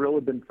markets have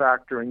really been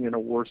factoring in a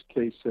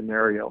worst-case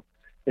scenario.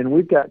 And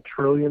we've got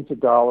trillions of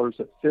dollars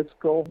of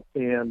fiscal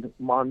and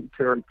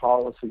monetary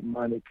policy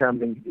money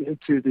coming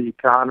into the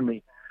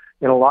economy.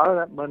 And a lot of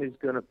that money is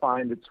going to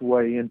find its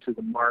way into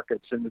the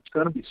markets, and it's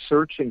going to be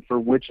searching for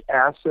which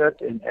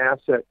asset and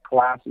asset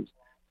classes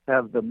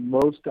have the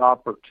most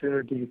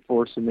opportunity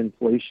for some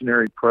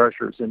inflationary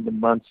pressures in the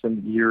months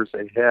and years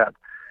ahead.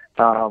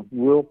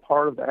 Will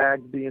part of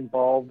ag be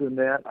involved in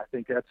that? I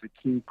think that's a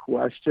key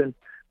question.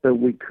 That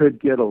we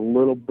could get a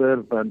little bit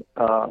of an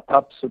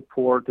up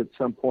support at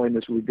some point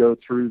as we go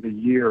through the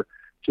year.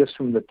 just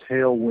from the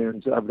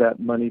tailwinds of that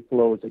money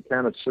flow as they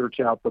kind of search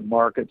out the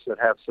markets that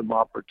have some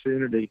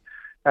opportunity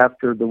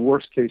after the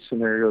worst case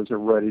scenarios have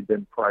already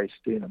been priced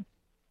in.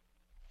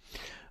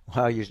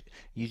 Well,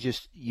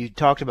 you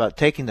talked about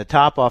taking the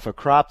top off a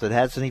crop that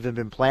hasn't even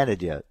been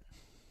planted yet.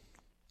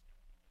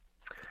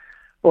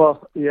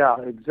 Well, yeah,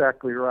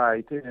 exactly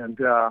right. And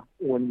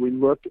when we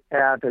look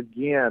at,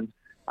 again,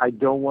 I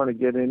don't want to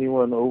get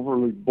anyone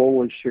overly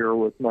bullish here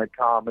with my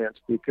comments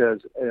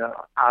because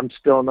I'm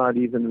still not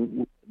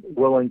even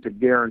willing to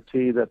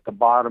guarantee that the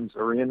bottoms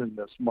are in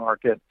this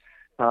market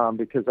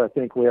because I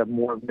think we have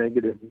more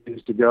negative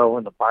news to go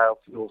on the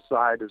biofuel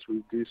side as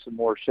we do some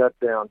more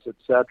shutdowns, et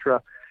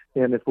cetera.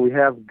 And if we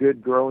have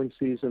good growing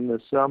season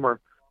this summer,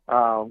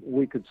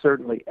 we could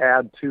certainly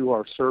add to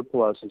our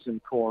surpluses in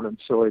corn and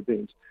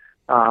soybeans.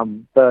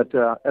 But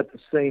at the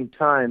same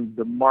time,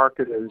 the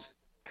market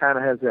kind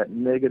of has that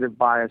negative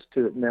bias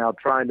to it now,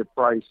 trying to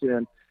price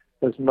in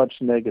as much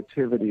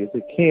negativity as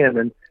it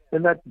can.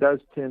 And that does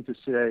tend to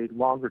say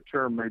longer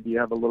term, maybe you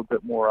have a little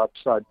bit more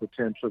upside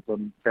potential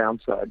than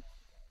downside.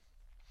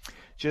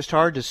 Just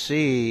hard to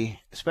see,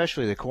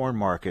 especially the corn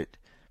market,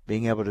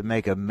 being able to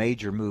make a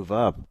major move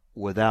up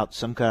without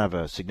some kind of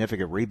a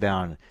significant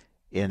rebound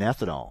in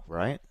ethanol,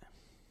 right?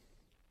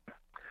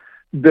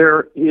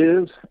 There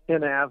is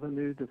an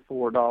avenue to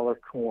 $4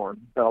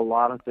 corn, but a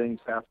lot of things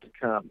have to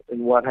come.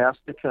 And what has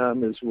to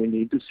come is we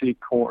need to see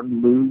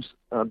corn lose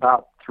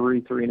about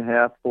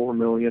 3.5, 4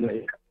 million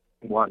acres,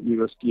 what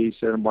USDA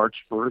said on March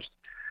 1st.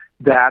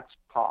 That's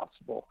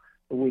possible.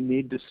 We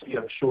need to see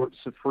a short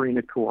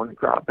safrinha corn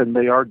crop, and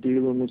they are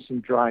dealing with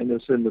some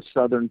dryness in the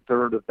southern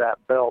third of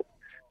that belt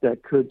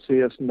that could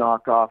see us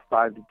knock off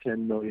 5 to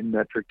 10 million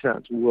metric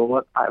tons. Will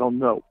it? I don't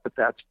know, but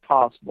that's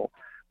possible.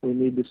 We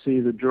need to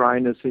see the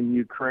dryness in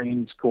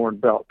Ukraine's corn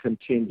belt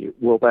continue.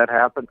 Will that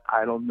happen?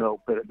 I don't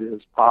know, but it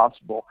is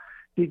possible.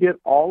 You get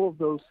all of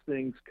those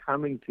things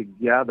coming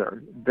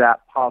together,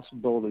 that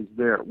possibility is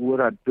there. Would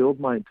I build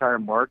my entire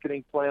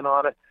marketing plan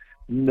on it?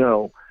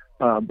 No.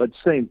 But at the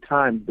same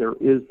time, there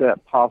is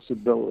that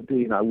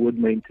possibility, and I would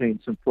maintain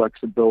some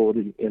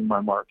flexibility in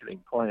my marketing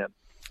plan.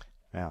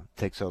 Yeah, it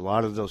takes a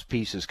lot of those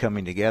pieces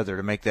coming together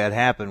to make that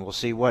happen. We'll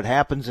see what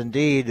happens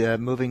indeed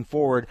moving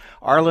forward.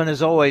 Arlan,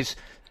 as always,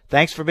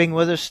 thanks for being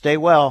with us. Stay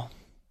well.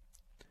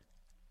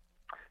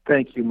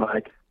 Thank you,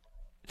 Mike.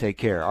 Take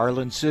care.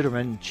 Arlan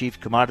Suderman, Chief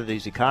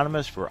Commodities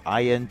Economist for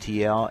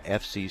INTL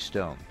FC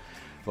Stone.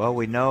 Well,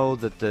 we know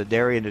that the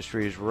dairy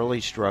industry is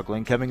really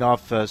struggling, coming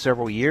off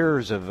several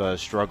years of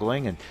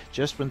struggling, and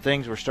just when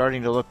things were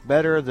starting to look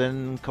better,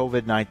 then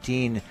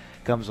COVID-19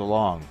 comes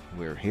along.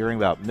 We're hearing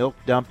about milk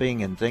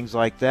dumping and things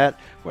like that.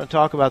 We're going to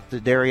talk about the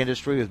dairy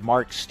industry with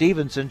Mark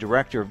Stephenson,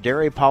 Director of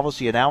Dairy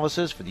Policy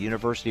Analysis for the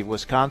University of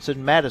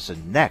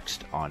Wisconsin-Madison,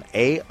 next on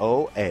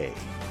AOA.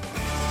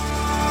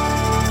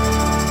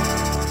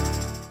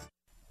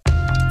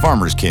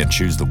 Farmers can't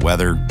choose the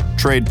weather,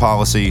 trade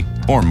policy,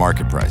 or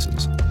market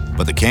prices,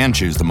 but they can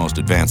choose the most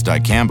advanced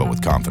dicamba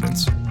with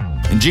confidence.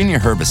 Ingenia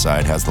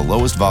herbicide has the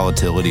lowest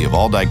volatility of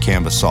all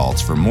dicamba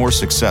salts for more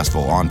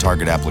successful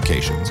on-target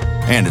applications,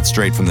 and it's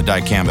straight from the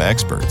dicamba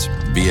experts,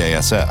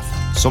 BASF.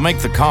 So make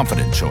the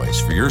confident choice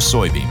for your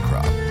soybean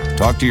crop.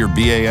 Talk to your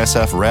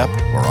BASF rep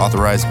or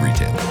authorized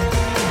retailer.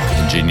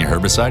 Ingenia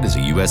herbicide is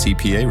a U.S.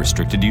 EPA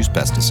restricted use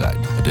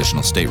pesticide.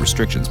 Additional state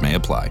restrictions may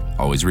apply.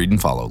 Always read and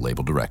follow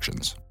label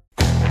directions.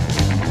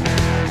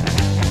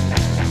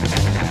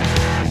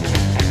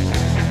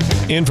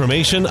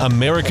 Information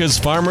America's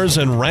farmers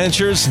and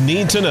ranchers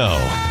need to know.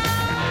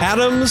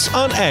 Adams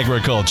on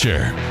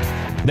Agriculture.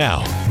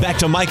 Now, back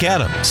to Mike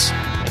Adams.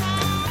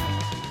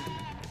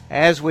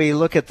 As we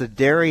look at the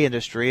dairy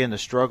industry and the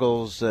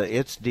struggles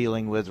it's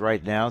dealing with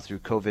right now through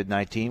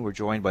COVID-19, we're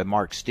joined by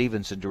Mark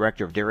Stephenson,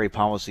 Director of Dairy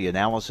Policy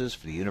Analysis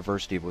for the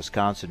University of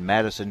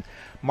Wisconsin-Madison.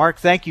 Mark,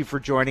 thank you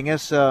for joining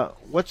us.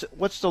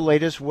 What's the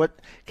latest? What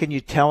can you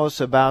tell us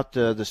about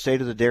the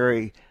state of the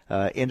dairy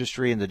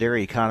industry and the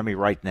dairy economy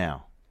right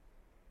now?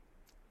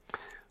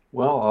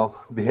 Well,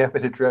 I'll be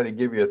happy to try to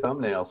give you a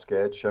thumbnail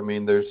sketch. I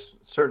mean, there's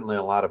certainly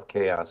a lot of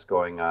chaos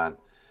going on.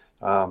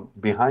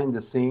 Behind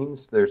the scenes,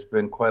 there's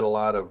been quite a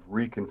lot of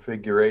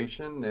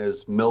reconfiguration as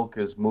milk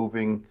is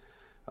moving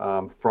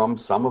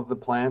from some of the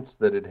plants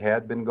that it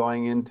had been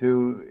going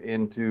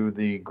into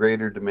the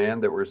greater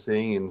demand that we're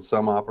seeing in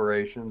some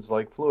operations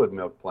like fluid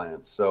milk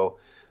plants. So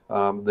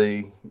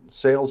the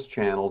sales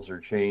channels are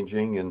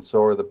changing, and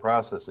so are the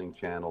processing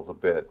channels a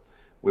bit.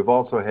 We've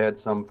also had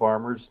some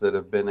farmers that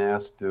have been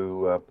asked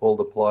to pull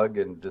the plug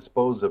and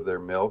dispose of their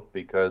milk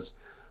because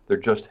there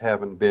just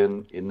haven't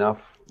been enough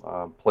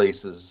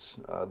places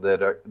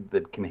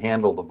that can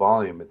handle the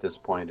volume at this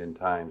point in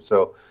time.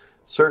 So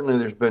certainly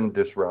there's been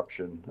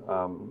disruption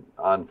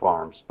on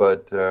farms,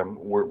 but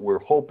we're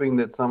hoping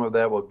that some of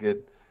that will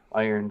get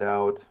ironed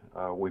out.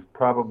 We've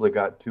probably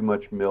got too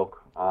much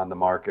milk on the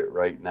market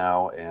right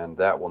now, and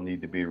that will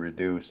need to be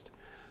reduced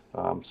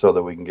so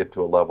that we can get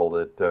to a level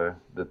that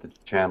the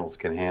channels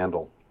can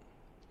handle.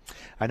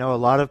 I know a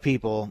lot of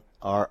people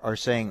are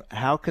saying,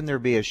 how can there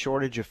be a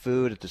shortage of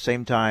food at the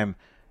same time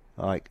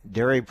like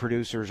dairy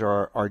producers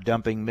are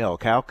dumping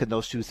milk. How can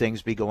those two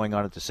things be going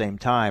on at the same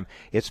time?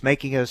 It's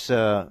making us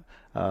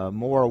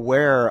more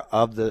aware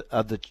of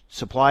the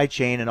supply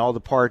chain and all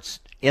the parts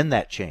in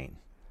that chain.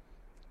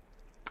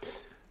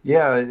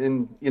 Yeah,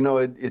 and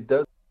it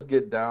does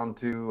get down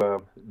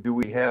to do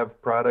we have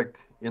product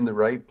in the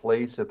right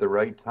place at the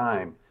right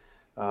time,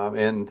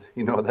 and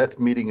that's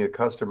meeting a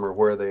customer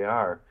where they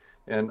are.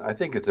 And I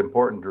think it's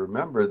important to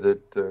remember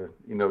that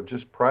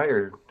just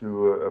prior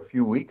to a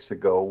few weeks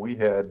ago, we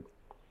had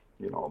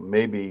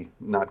maybe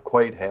not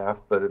quite half,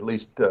 but at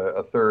least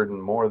a third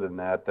and more than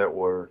that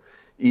were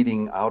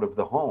eating out of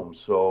the home.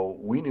 So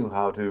we knew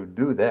how to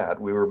do that.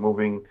 We were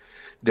moving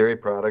dairy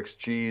products,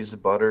 cheese,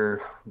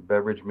 butter,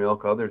 beverage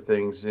milk, other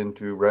things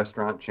into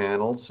restaurant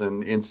channels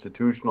and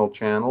institutional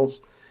channels.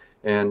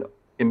 And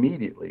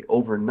immediately,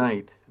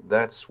 overnight,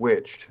 that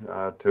switched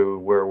to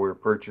where we're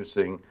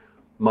purchasing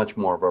much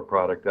more of our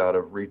product out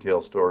of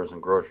retail stores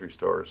and grocery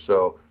stores.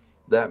 So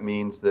that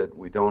means that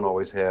we don't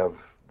always have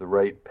the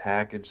right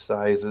package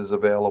sizes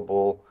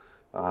available.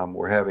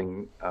 We're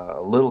having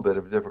a little bit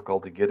of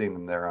difficulty getting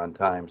them there on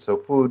time.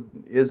 So food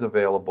is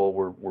available.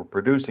 We're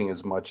producing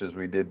as much as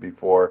we did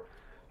before,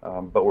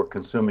 but we're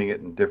consuming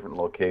it in different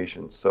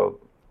locations. So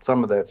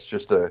some of that's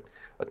just a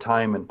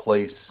time and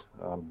place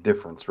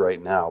difference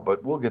right now,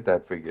 but we'll get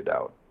that figured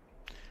out.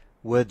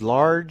 Would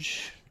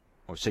large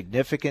or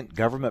significant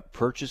government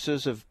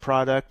purchases of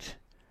product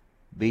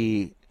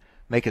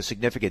make a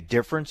significant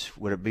difference?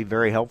 Would it be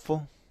very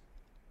helpful?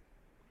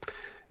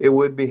 It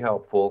would be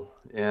helpful,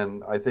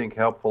 and I think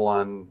helpful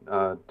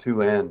on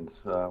two ends.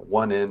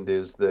 One end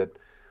is that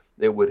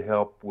it would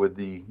help with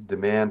the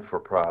demand for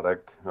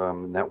product,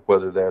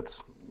 whether that's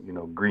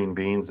green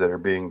beans that are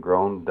being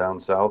grown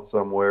down south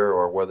somewhere,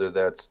 or whether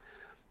that's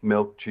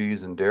milk, cheese,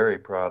 and dairy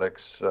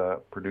products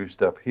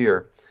produced up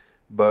here.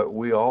 But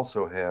we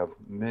also have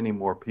many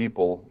more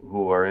people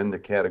who are in the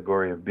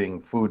category of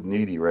being food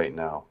needy right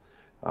now.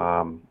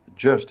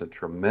 Just a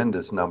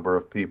tremendous number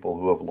of people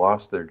who have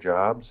lost their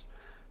jobs,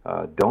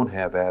 don't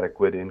have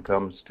adequate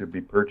incomes to be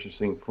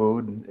purchasing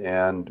food.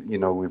 And,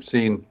 we've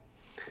seen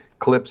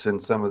clips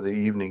in some of the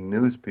evening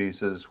news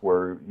pieces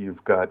where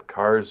you've got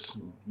cars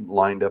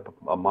lined up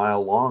a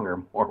mile long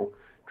or more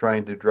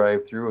trying to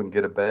drive through and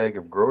get a bag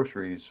of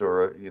groceries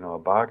or, a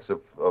box of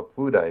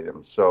food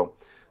items. So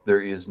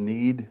there is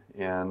need,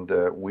 and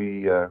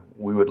we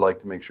would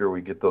like to make sure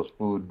we get those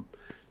food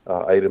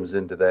items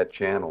into that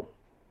channel.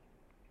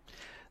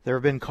 There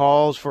have been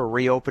calls for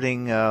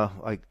reopening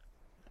like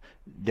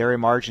dairy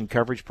margin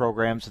coverage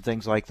programs and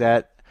things like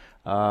that.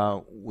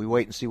 We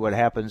wait and see what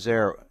happens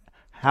there.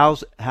 How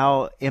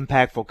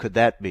impactful could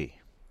that be?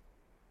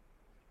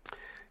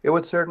 It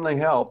would certainly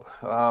help.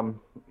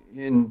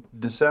 In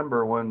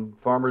December, when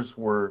farmers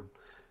were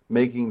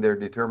making their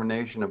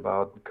determination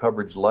about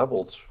coverage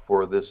levels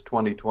for this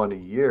 2020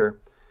 year,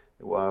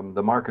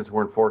 the markets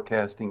weren't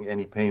forecasting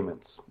any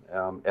payments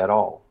at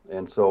all.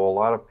 And so a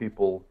lot of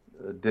people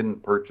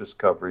didn't purchase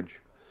coverage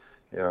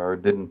or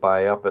didn't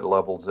buy up at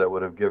levels that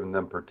would have given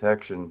them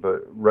protection.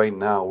 But right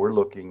now we're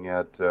looking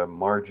at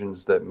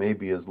margins that may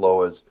be as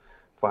low as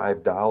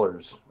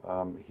 $5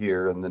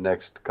 here in the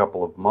next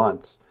couple of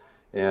months.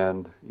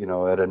 And,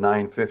 at a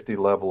 $9.50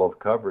 level of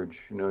coverage,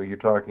 you're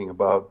talking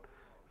about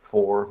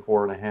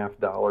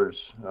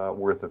 $4.50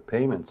 worth of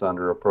payments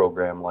under a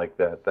program like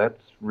that. That's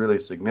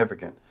really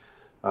significant.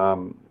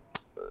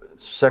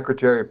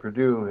 Secretary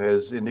Perdue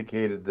has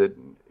indicated that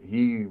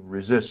he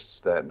resists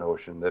that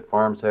notion, that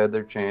farms had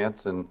their chance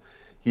and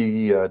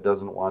he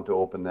doesn't want to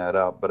open that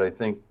up. But I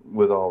think,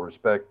 with all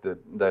respect,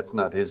 that's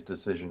not his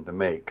decision to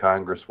make.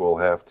 Congress will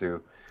have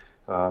to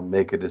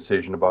make a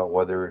decision about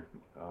whether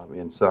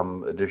in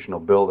some additional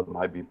bill that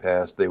might be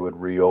passed they would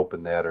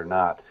reopen that or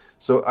not.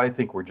 So I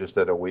think we're just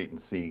at a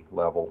wait-and-see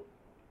level.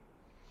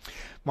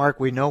 Mark,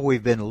 we know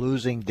we've been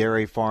losing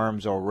dairy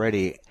farms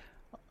already.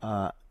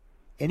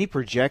 Any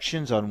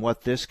projections on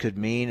what this could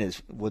mean?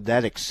 Would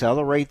that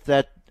accelerate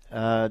that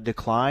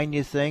decline,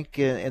 you think,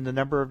 in the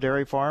number of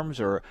dairy farms?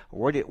 Or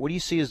what do you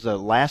see as the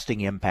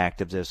lasting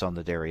impact of this on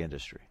the dairy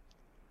industry?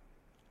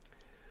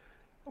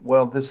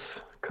 Well, this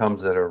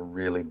comes at a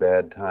really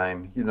bad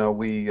time.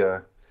 We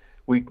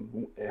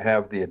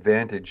have the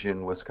advantage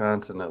in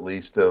Wisconsin, at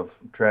least, of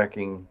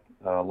tracking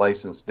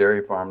licensed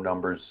dairy farm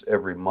numbers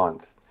every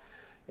month.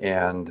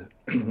 And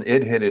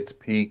it hit its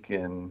peak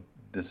in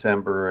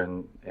December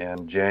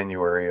and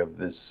January of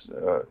this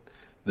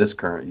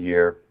current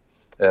year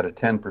at a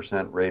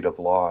 10% rate of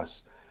loss.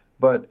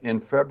 But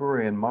in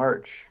February and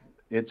March,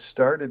 it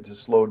started to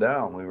slow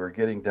down. We were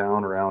getting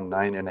down around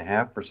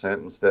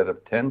 9.5% instead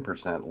of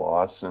 10%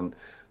 loss, and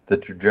the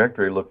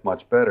trajectory looked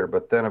much better.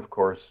 But then, of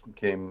course,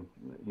 came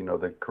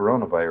the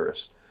coronavirus.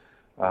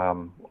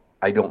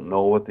 I don't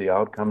know what the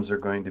outcomes are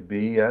going to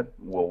be yet.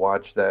 We'll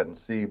watch that and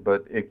see,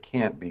 but it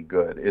can't be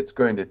good. It's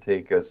going to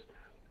take us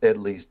at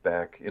least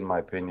back, in my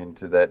opinion,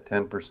 to that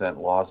 10%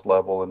 loss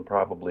level and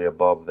probably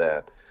above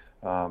that.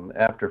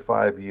 After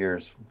 5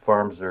 years,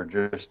 farms are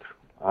just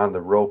on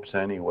the ropes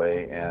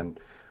anyway, and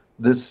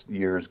this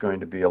year is going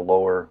to be a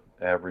lower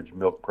average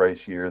milk price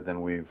year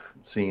than we've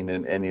seen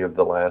in any of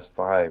the last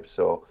 5.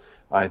 So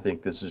I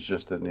think this is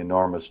just an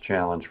enormous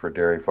challenge for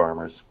dairy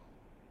farmers.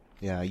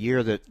 Yeah, a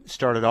year that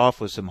started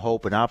off with some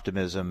hope and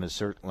optimism, as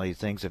certainly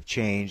things have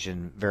changed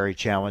and very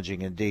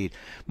challenging indeed.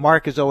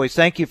 Mark, as always,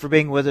 thank you for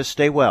being with us.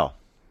 Stay well.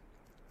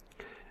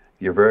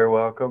 You're very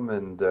welcome,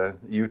 and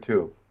you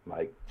too,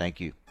 Mike. Thank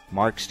you.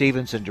 Mark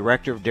Stephenson,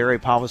 Director of Dairy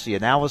Policy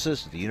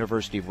Analysis at the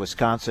University of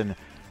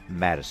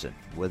Wisconsin-Madison.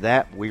 With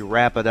that, we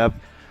wrap it up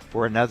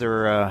for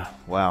another,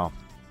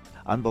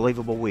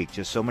 unbelievable week.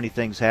 Just so many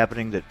things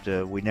happening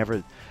that we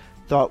never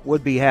thought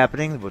would be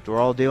happening, but we're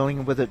all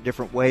dealing with it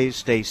different ways.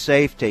 Stay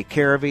safe, take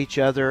care of each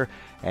other,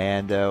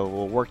 and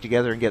we'll work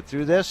together and get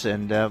through this.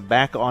 And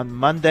back on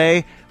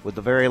Monday with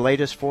the very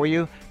latest for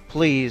you.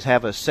 Please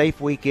have a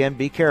safe weekend.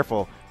 Be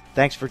careful.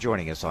 Thanks for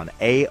joining us on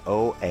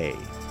AOA.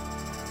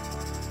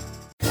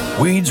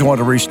 Weeds want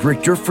to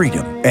restrict your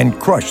freedom and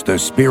crush the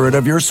spirit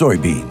of your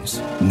soybeans.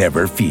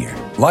 Never fear.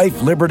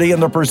 Life, liberty,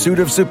 and the pursuit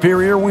of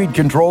superior weed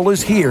control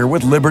is here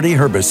with Liberty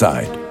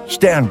Herbicide.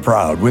 Stand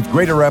proud with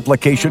greater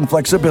application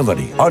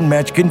flexibility,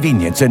 unmatched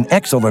convenience, and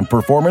excellent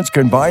performance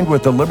combined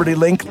with the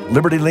LibertyLink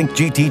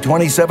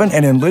GT27,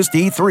 and Enlist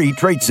E3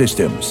 trait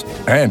systems.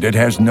 And it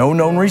has no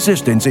known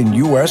resistance in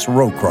U.S.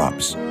 row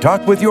crops.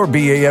 Talk with your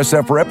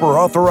BASF rep or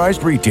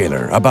authorized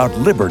retailer about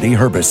Liberty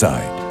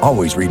Herbicide.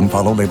 Always read and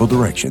follow label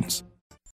directions.